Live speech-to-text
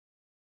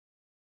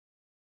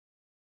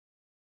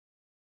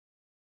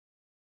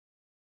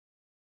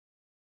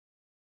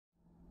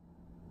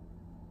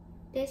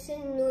This is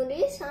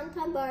Lurisia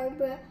Santa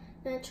Barbara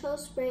natural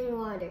spring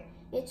water.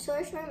 It's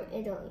sourced from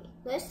Italy.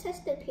 Let's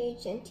test the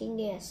pH and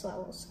TDS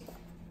levels.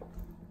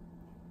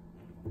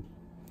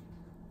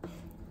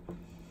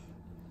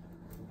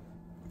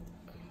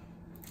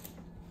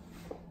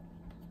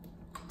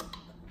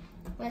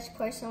 Let's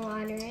pour some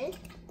water in.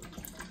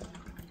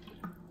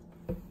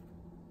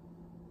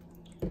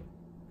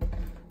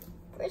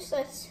 First,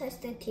 let's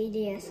test the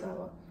TDS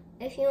level.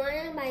 If you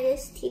want to buy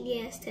this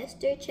TDS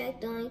tester,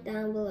 check the link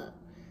down below.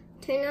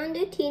 Turn on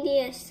the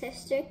TDS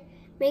tester,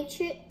 make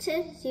sure it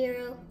says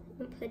 0,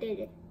 and put it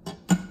in.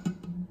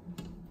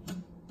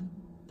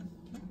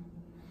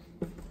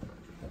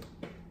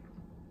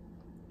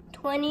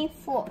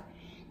 $24.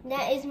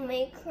 That is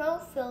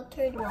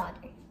micro-filtered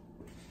water.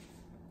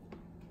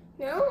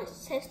 Now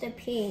let's test the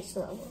pH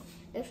level.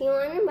 If you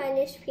want to buy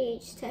this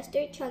pH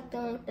tester, check the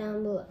link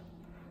down below.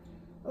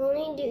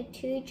 Only do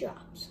 2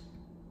 drops.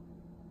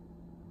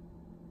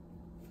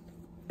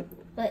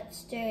 Let's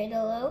stir it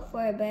a little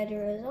for a better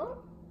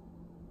result.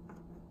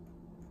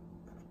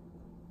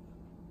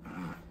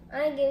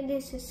 I give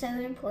this a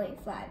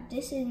 7.5.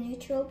 This is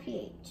neutral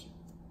pH.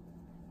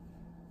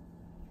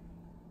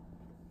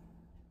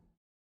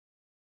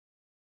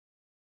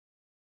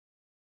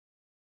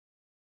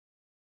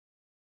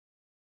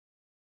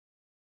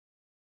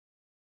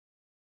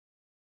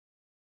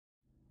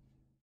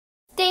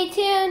 Stay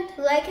tuned,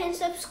 like and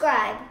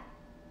subscribe.